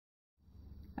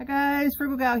Hi guys,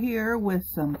 Frugal Gal here with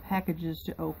some packages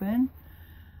to open.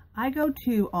 I go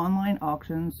to online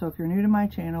auctions, so if you're new to my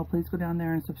channel, please go down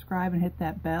there and subscribe and hit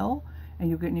that bell and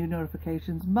you'll get new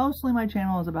notifications. Mostly my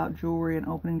channel is about jewelry and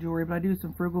opening jewelry, but I do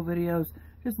some frugal videos,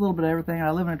 just a little bit of everything. I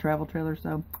live in a travel trailer, so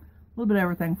a little bit of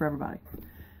everything for everybody.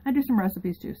 I do some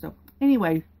recipes too, so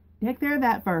anyway, take care of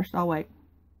that first. I'll wait.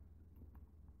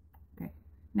 Okay,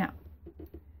 now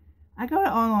I go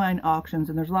to online auctions,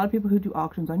 and there's a lot of people who do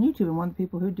auctions on YouTube, and one of the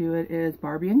people who do it is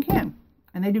Barbie and Ken,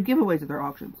 and they do giveaways at their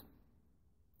auctions.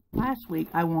 Last week,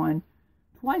 I won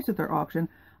twice at their auction.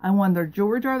 I won their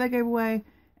jewelry jar they gave away,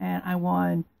 and I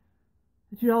won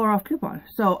a $2 off coupon.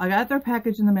 So I got their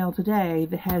package in the mail today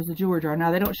that has the jewelry jar.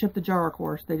 Now, they don't ship the jar, of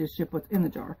course. They just ship what's in the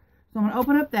jar. So I'm going to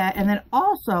open up that, and then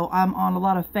also I'm on a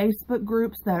lot of Facebook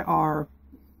groups that are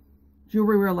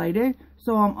jewelry related.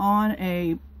 So I'm on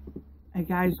a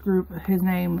guy's group. His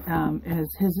name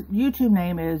is, his YouTube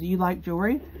name is You Like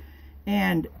Jewelry,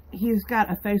 and he's got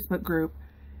a Facebook group,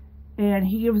 and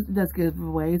he does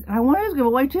giveaways. And I wanted his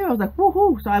giveaway too. I was like,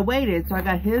 woohoo! So I waited. So I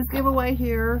got his giveaway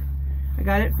here. I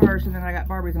got it first, and then I got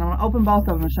Barbie's, and I'm gonna open both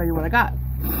of them and show you what I got.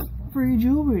 Free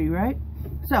jewelry, right?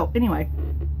 So anyway,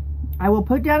 I will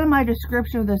put down in my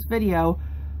description of this video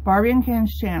Barbie and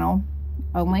Ken's channel,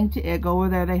 a link to it. Go over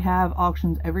there. They have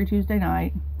auctions every Tuesday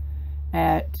night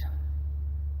at,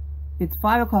 it's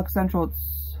 5 o'clock Central.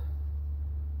 It's,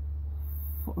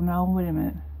 no, wait a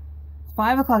minute. It's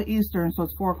 5 o'clock Eastern, so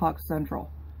it's 4 o'clock Central.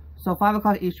 So 5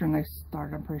 o'clock Eastern they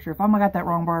start, I'm pretty sure. If I got that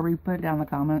wrong, Barbie, put it down in the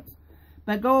comments.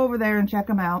 But go over there and check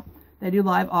them out. They do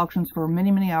live auctions for many,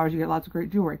 many hours. You get lots of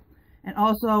great jewelry. And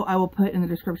also, I will put in the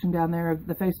description down there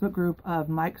the Facebook group of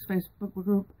Mike's Facebook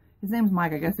group. His name's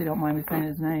Mike. I guess they don't mind me saying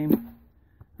his name.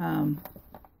 I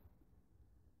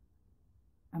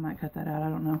might cut that out. I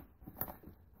don't know.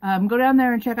 Go down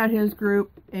there and check out his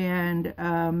group and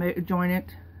join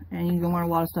it, and you can learn a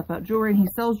lot of stuff about jewelry. And he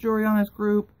sells jewelry on his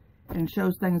group and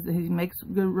shows things that he makes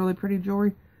good, really pretty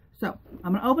jewelry. So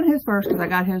I'm gonna open his first because I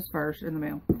got his first in the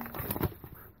mail.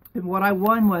 And what I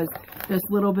won was this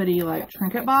little bitty like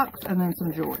trinket box and then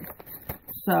some jewelry.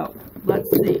 So let's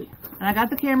see. And I got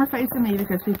the camera facing me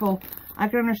because people, I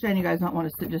can understand you guys don't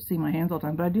want to just see my hands all the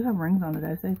time, but I do have rings on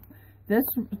today. See? This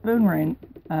spoon ring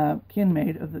Ken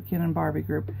made of the Ken and Barbie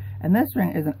group, and this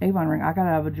ring is an Avon ring I got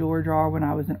out of a jewelry jar when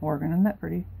I was in Oregon. Isn't that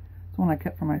pretty? It's one I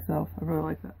kept for myself. I really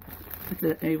like that. It's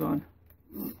an Avon,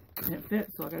 and it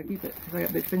fits, so I gotta keep it because I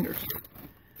got big fingers.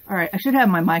 All right, I should have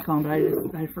my mic on, but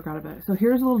I forgot about it. So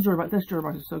here's a little jewelry box. This jewelry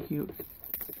box is so cute.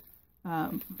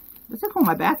 This will go in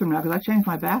my bathroom now because I changed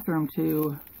my bathroom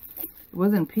to, it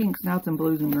was in pinks, now it's in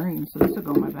blues and greens. So this will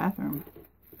go in my bathroom.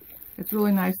 It's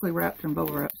really nicely wrapped in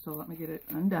bubble wrap, so let me get it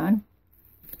undone.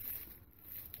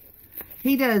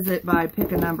 He does it by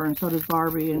pick a number, and so does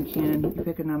Barbie and Ken. You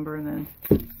pick a number, and then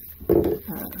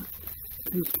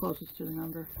who's closest to the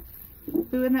number. Ooh,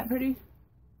 isn't that pretty?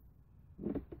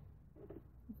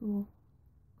 Little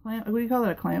clam. What do you call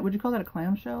that? A clam? Would you call that a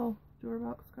clamshell jewelry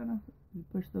box? Kind of. You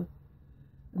push the,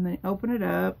 and then open it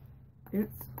up.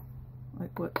 It's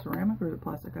like what, ceramic or is it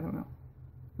plastic? I don't know.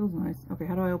 Feels nice. Okay,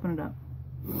 how do I open it up?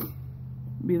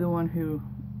 Be the one who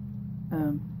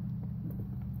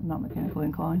not mechanically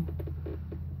inclined.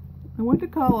 I went to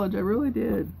college, I really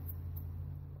did.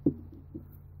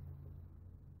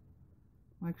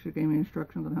 Mike should gave me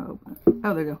instructions on how to open it.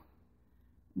 Oh, there you go.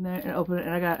 And then I open it,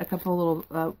 and I got a couple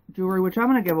little jewelry, which I'm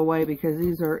going to give away because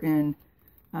these are in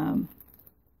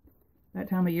that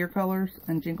time of year colors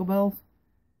and Jingle Bells,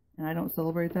 and I don't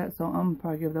celebrate that, so I'm going to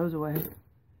probably give those away.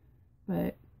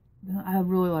 But I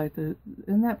really like the,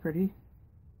 isn't that pretty?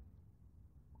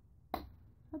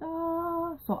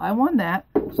 Ta-da! So I won that.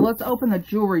 So let's open the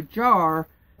jewelry jar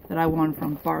that I won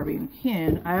from Barbie and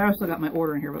Ken. I also got my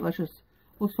order in here, but let's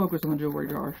focus on the jewelry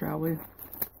jar, shall we?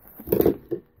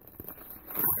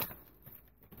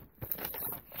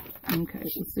 Okay,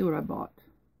 let's see what I bought.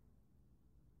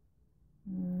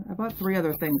 I bought 3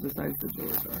 other things besides the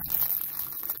jewelry jar.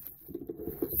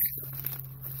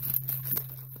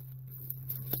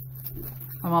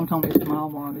 My mom told me to smile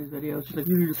more on these videos. She's like,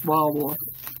 you need to smile more.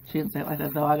 She didn't say it like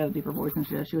that though. I got a deeper voice than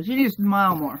she does. She goes, you need to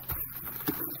smile more.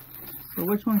 So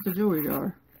which one's the jewelry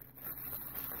jar?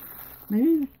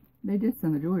 Maybe they did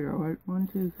send the jewelry jar, right? 1,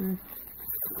 2, 3.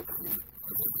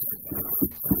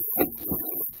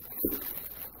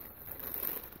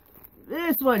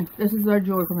 This one. This is our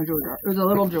jewelry from a jewelry jar. It was a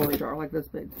little jewelry jar like this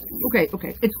big. Okay,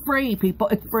 okay. It's free, people.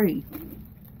 It's free.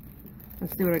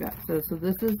 Let's see what I got. So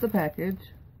this is the package.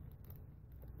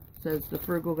 Says the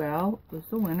Frugal Gal was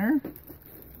the winner.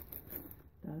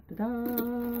 Da, da,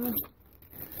 da.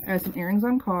 I have some earrings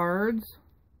on cards.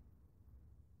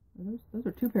 Those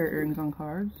are 2 pair of earrings on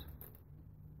cards.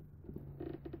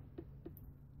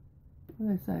 What do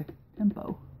they say?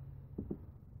 Tempo.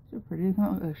 These are pretty. They kind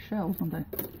of look like shells, don't they?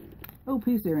 Oh,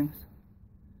 piece earrings.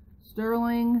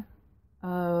 Sterling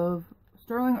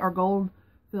or gold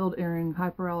filled earring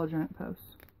hyperallergenic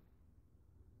posts.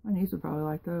 My niece would probably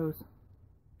like those.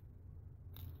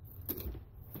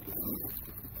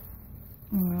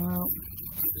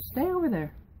 Stay over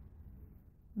there.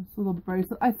 This little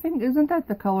bracelet. I think, isn't that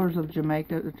the colors of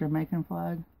Jamaica, the Jamaican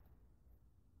flag?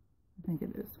 I think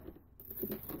it is.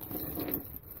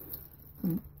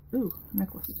 Ooh,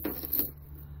 necklace.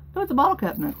 Oh, it's a bottle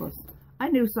cap necklace. I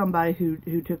knew somebody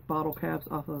who took bottle caps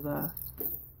off of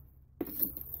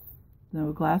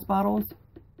glass bottles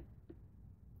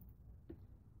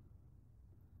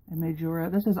and made jewelry.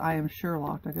 This is I Am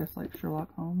Sherlock, I guess, like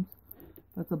Sherlock Holmes.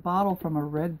 But it's a bottle from a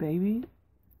Red Baby.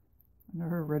 I've never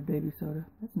heard of Red Baby soda.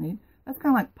 That's neat. That's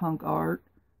kind of like punk art.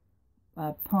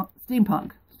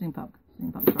 Steampunk. Sorry.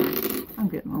 I'm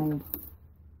getting old.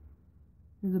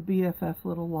 Here's a BFF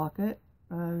little locket.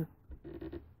 Necklace.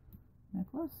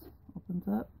 Opens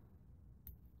up.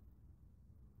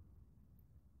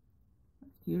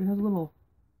 That's cute. It has a little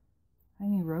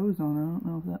hanging rose on it. I don't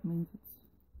know if that means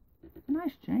it's a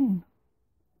nice chain.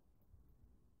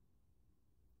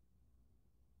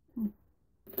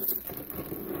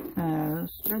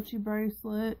 Stretchy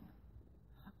bracelet.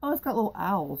 Oh, it's got little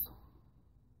owls.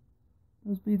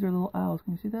 Those beads are little owls.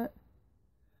 Can you see that?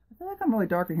 I feel like I'm really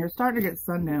dark in here. It's starting to get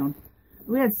sundown.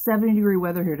 We had 70-degree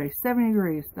weather here today. 70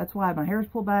 degrees. That's why my hair's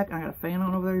pulled back. I got a fan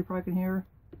on over there you probably can hear.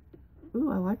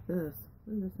 Ooh, I like this.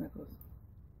 Look at this necklace.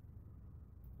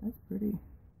 That's pretty.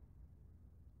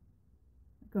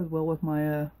 That goes well with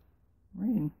my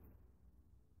ring.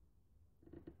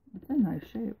 It's in nice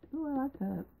shape. Ooh, I like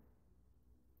that.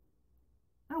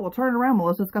 Oh, well, turn it around,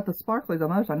 Melissa. It's got the sparklies on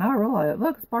the other side. Now I realize it.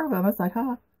 Look, sparkly on this side.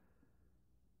 Ha.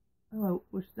 Oh,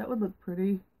 I wish that would look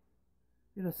pretty.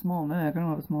 Get a small neck. I don't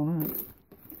have a small neck.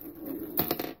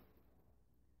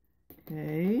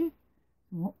 Okay.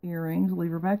 Some little earrings.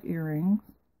 Leverback earrings.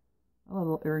 I love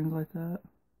little earrings like that.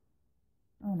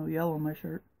 Oh, no yellow on my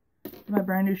shirt. My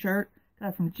brand new shirt.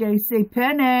 Got it from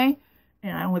JCPenney.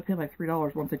 And I only paid like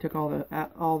 $3 once they took all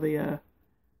the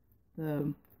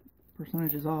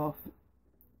percentages off.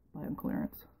 Buy them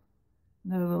clearance.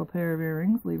 Another little pair of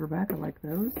earrings. Leverback. I like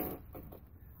those.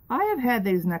 I have had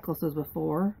these necklaces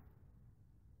before.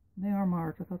 They are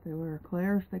marked. I thought they were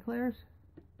Claire's. They Claire's?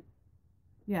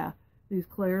 Yeah, these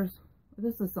Claire's.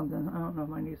 This is something. I don't know if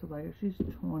my niece would like it. She's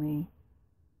 24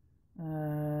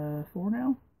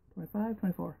 now? 25?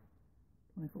 24.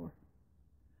 24.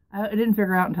 I didn't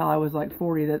figure out until I was like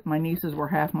 40 that my nieces were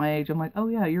half my age. I'm like, oh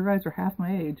yeah, your guys are half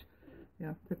my age.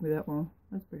 Yeah, it took me that long.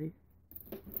 That's pretty.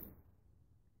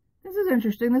 This is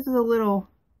interesting. This is a little...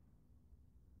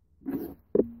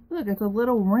 Look, it's a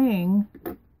little ring.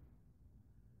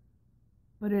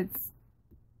 But it's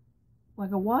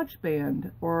like a watch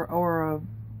band or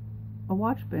a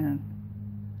watch band.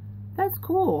 That's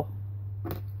cool.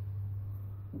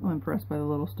 I'm impressed by the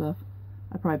little stuff.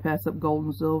 I'd probably pass up gold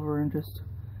and silver and just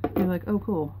be like, oh,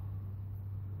 cool.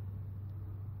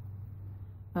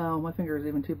 Oh, my finger is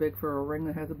even too big for a ring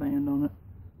that has a band on it.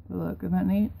 But look, isn't that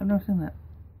neat? I've never seen that.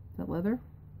 Is that leather?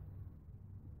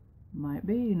 Might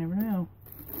be, you never know.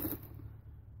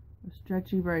 A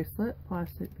stretchy bracelet,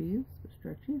 plastic beads, but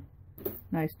stretchy.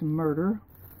 Nice to murder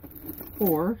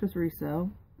or just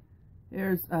resell.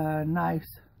 There's a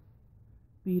nice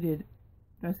beaded,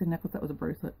 did I say necklace? That was a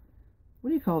bracelet. What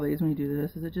do you call these when you do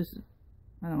this? Is it just,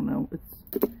 I don't know,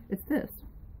 it's this.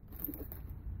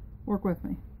 Work with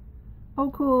me. Oh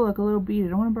cool, like a little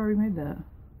beaded. I wonder if I already made that.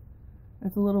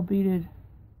 That's a little beaded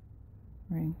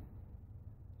ring.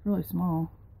 It's really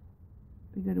small.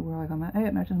 Be good to wear like on that. Hey,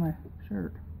 it matches my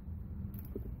shirt.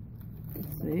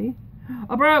 Let's see.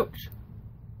 A brooch!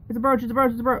 It's a brooch, it's a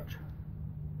brooch, it's a brooch.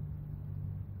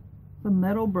 It's a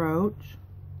metal brooch.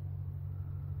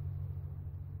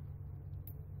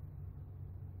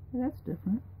 Hey, that's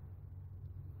different.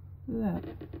 Look at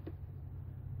that.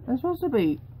 That's supposed to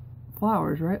be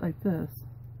flowers, right? Like this.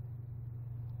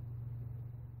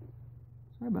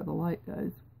 Sorry about the light,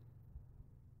 guys.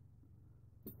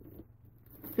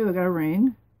 Okay, we got a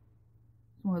ring.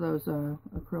 It's one of those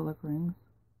acrylic rings.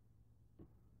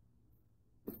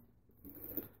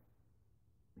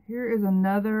 Here is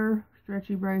another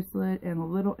stretchy bracelet and a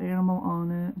little animal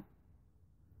on it.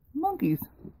 Monkeys.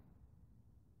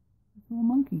 Little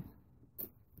monkeys.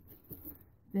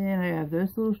 Then I have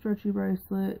this little stretchy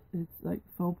bracelet. It's like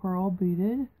faux pearl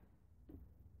beaded.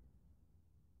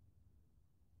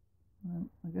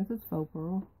 I guess it's faux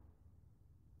pearl.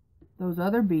 Those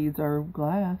other beads are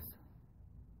glass.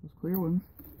 Those clear ones.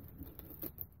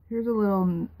 Here's a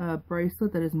little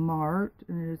bracelet that is marked,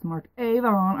 and it is marked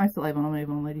Avon. I still Avon. I'm an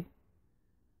Avon lady.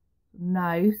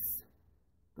 Nice.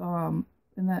 And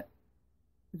that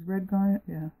is red garnet.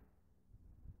 Yeah.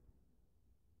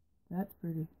 That's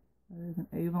pretty. That is an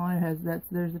Avon. It has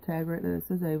there's a tag right there that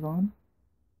says Avon.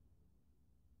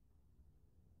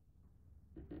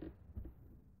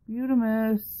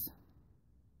 Beautimus.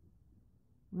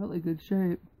 Really good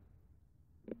shape.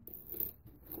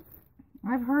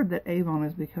 I've heard that Avon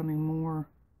is becoming more.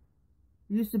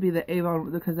 It used to be that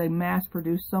Avon, because they mass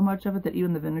produce so much of it that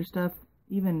even the vintage stuff,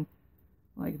 even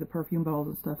like the perfume bottles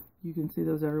and stuff, you can see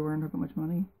those everywhere and don't get much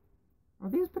money. Are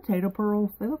these potato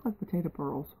pearls? They look like potato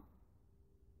pearls.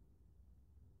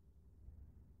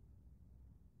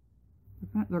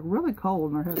 They're really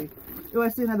cold and they're heavy. Oh, I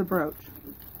see another brooch.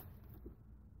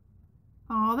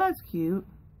 Oh, that's cute.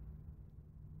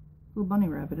 Little bunny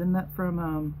rabbit. Isn't that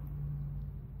from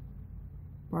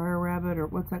Briar Rabbit, or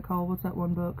what's that called? What's that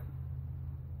one book?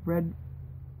 Red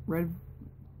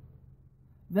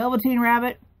Velveteen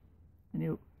Rabbit. I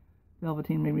knew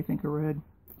Velveteen made me think of red.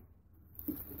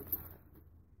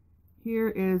 Here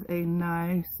is a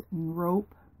nice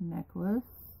rope necklace.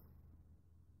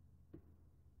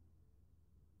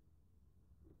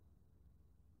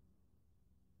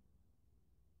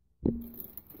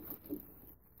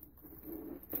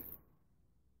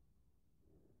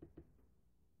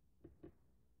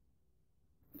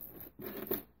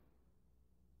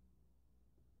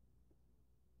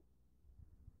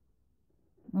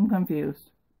 I'm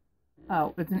confused.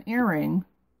 Oh, it's an earring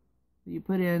that you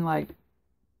put in, like,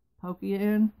 pokey it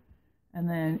in, and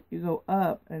then you go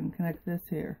up and connect this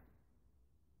here.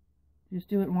 Just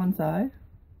do it one side.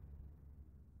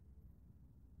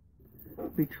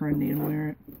 Be trendy and wear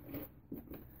it.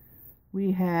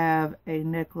 We have a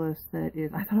necklace that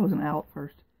is, I thought it was an owl at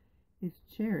first. It's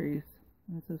cherries,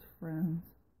 and it says friends.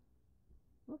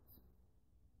 Whoops.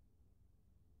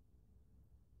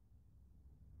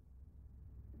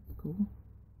 Cool.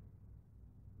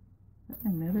 I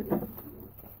knit it.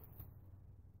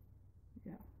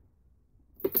 Yeah.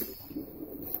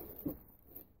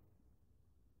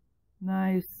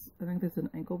 Nice. I think that's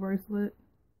an ankle bracelet.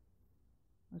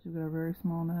 Unless you've got a very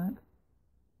small neck.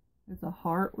 It's a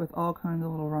heart with all kinds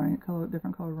of little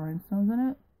different colored rhinestones in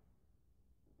it.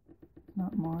 It's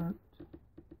not marked.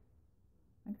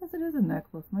 I guess it is a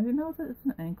necklace. Maybe no, it's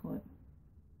an anklet.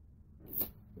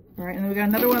 Alright, and then we got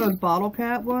another one of those bottle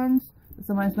cap ones that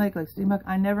somebody's make, like steampunk.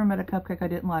 I never met a cupcake I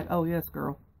didn't like. Oh, yes,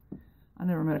 girl. I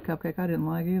never met a cupcake I didn't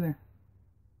like either.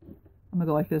 I'm gonna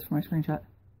go like this for my screenshot.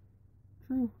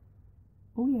 True.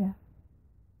 Oh, yeah.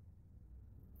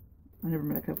 I never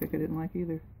met a cupcake I didn't like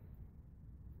either.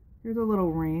 Here's a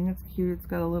little ring. It's cute. It's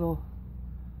got a little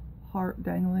heart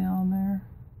dangly on there.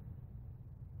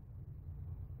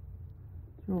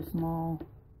 It's real small.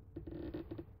 I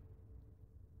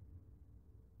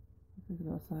think it's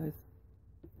about size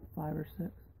 5 or 6.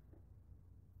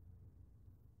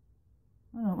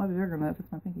 I don't know. It might be bigger than that if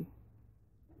it's my pinky.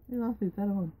 Maybe I'll leave that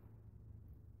on.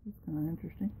 That's kind of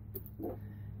interesting.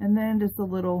 And then just a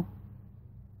little.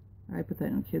 I put that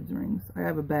in kids' rings. I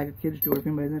have a bag of kids' jewelry if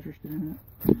anybody's interested in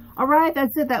it. Alright,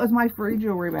 that's it. That was my free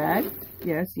jewelry bag.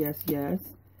 Yes, yes, yes.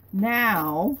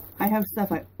 Now, I have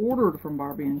stuff I ordered from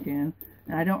Barbie and Ken,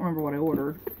 and I don't remember what I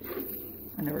ordered.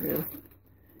 I never do. You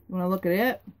want to look at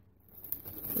it?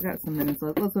 We got some minutes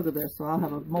left. Let's look at this. So I'll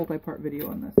have a multi-part video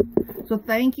on this. So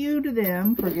thank you to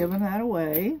them for giving that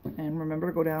away. And remember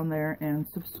to go down there and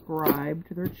subscribe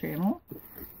to their channel.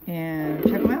 And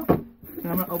check them out. And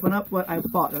I'm going to open up what I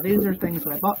bought. Now, these are things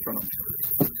that I bought from them.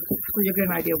 So you get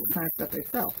an idea what kind of stuff they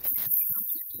sell.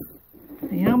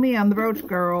 And you know me, I'm the brooch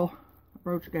girl.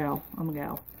 Brooch gal. I'm a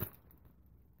gal.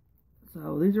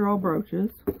 So these are all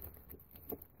brooches.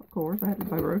 Of course, I had to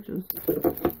buy brooches.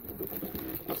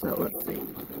 So let's see.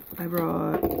 I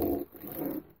brought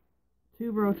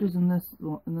 2 brooches in this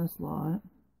lot.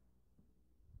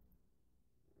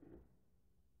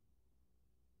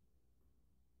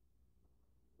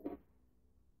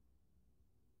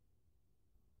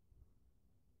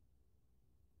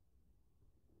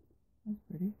 That's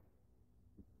pretty.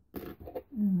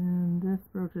 And then this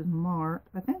brooch is marked.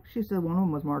 I think she said one of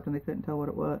them was marked and they couldn't tell what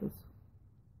it was.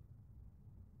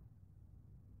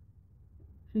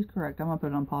 She's correct. I'm going to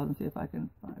put it on pause and see if I can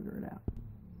figure it out.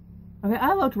 Okay,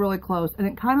 I looked really close and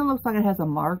it kind of looks like it has a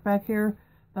mark back here,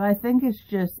 but I think it's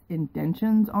just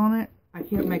indentions on it. I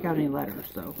can't make out any letters,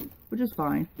 so, which is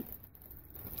fine.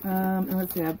 And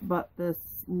let's see, I bought this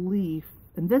leaf,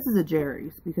 and this is a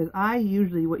Jerry's, because I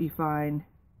usually, what you find,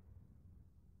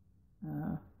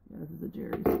 yeah, this is a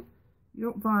Jerry's. You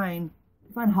don't find,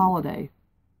 you find Holiday.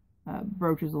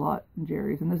 brooches a lot in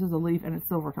Jerry's. And this is a leaf and it's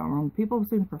silver tone. People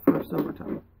seem to prefer silver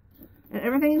tone. And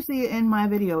everything you see in my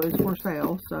video is for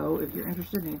sale. So if you're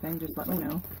interested in anything, just let me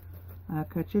know.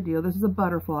 Cut you a deal. This is a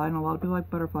butterfly, and a lot of people like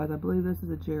butterflies. I believe this is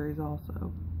a Jerry's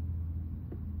also.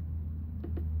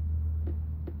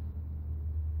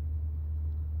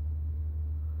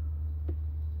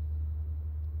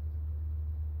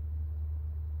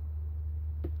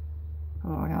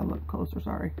 Oh, I gotta look closer,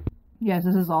 sorry. Yes,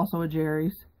 this is also a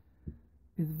Jerry's.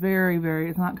 It's very,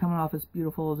 it's not coming off as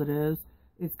beautiful as it is.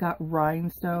 It's got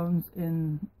rhinestones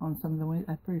on some of the wings,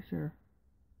 I'm pretty sure.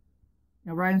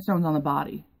 Yeah, rhinestones on the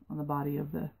body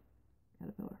of the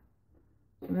caterpillar.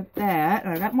 So I got that,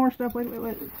 and I got more stuff. Wait.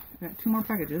 I got 2 more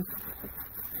packages.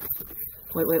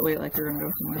 Wait, like you're gonna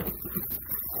go somewhere.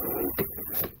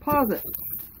 Pause it.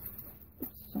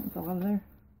 Something fell out of there.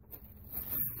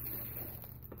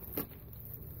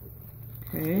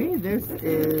 Okay, this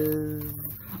is...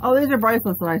 Oh, these are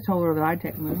bracelets that I told her that I'd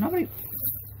take them. Nobody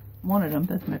wanted them.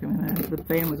 That's making me mad. The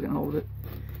band was going to hold it.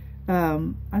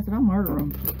 I said, I'll murder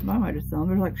them. I might just sell them.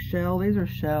 There's like shell. These are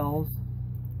shells.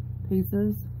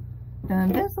 Pieces.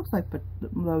 And this looks like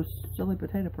those silly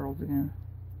potato pearls again.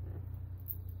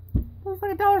 Looks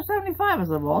like $1.75. I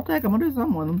said, well, I'll take them. I'll do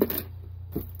something with them.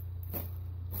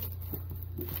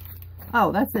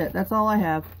 Oh, that's it. That's all I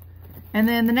have. And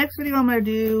then the next video I'm going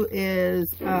to do is,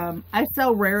 I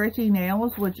sell Rarity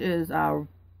Nails, which is, I'm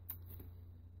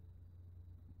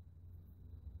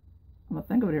going to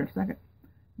think of it here in a second.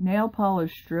 Nail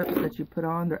polish strips that you put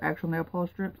on. They're actual nail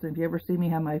polish strips. And if you ever see me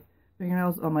have my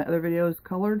fingernails on my other videos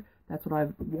colored, that's what I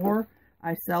wore.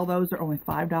 I sell those. They're only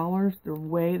 $5.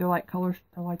 They're like colors.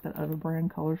 I like that other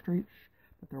brand, Color Street,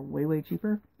 but they're way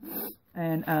cheaper.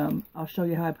 And I'll show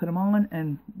you how I put them on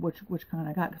and which kind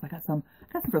I got, because I got some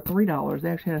for $3. They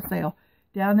actually had a sale.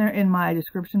 Down there in my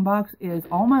description box is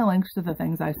all my links to the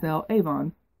things I sell.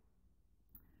 Avon,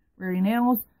 Rarity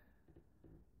Nails,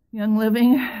 Young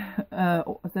Living,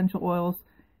 essential oils,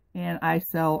 and I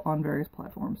sell on various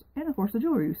platforms. And of course the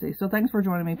jewelry you see. So thanks for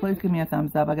joining me. Please give me a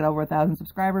thumbs up. I got over 1,000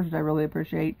 subscribers, which I really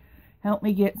appreciate. Help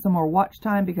me get some more watch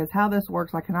time, because how this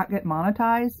works, I cannot get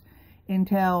monetized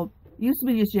until... Used to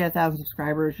be just you had 1,000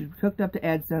 subscribers, you hooked up to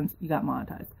AdSense, you got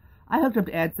monetized. I hooked up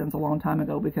to AdSense a long time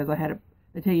ago because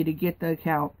they tell you to get the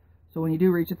account, so when you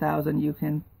do reach 1,000, you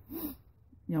can,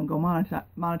 go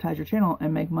monetize your channel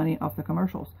and make money off the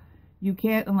commercials. You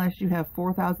can't unless you have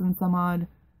 4,000 some odd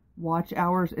watch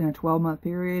hours in a 12-month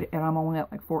period, and I'm only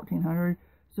at like 1,400.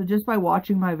 So just by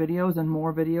watching my videos and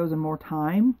more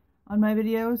time on my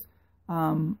videos,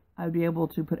 I'd be able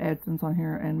to put AdSense on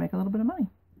here and make a little bit of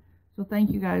money. So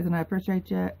thank you guys, and I appreciate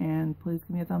you, and please give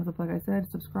me a thumbs up like I said,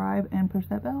 subscribe, and push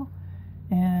that bell,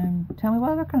 and tell me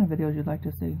what other kind of videos you'd like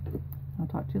to see. I'll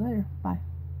talk to you later. Bye.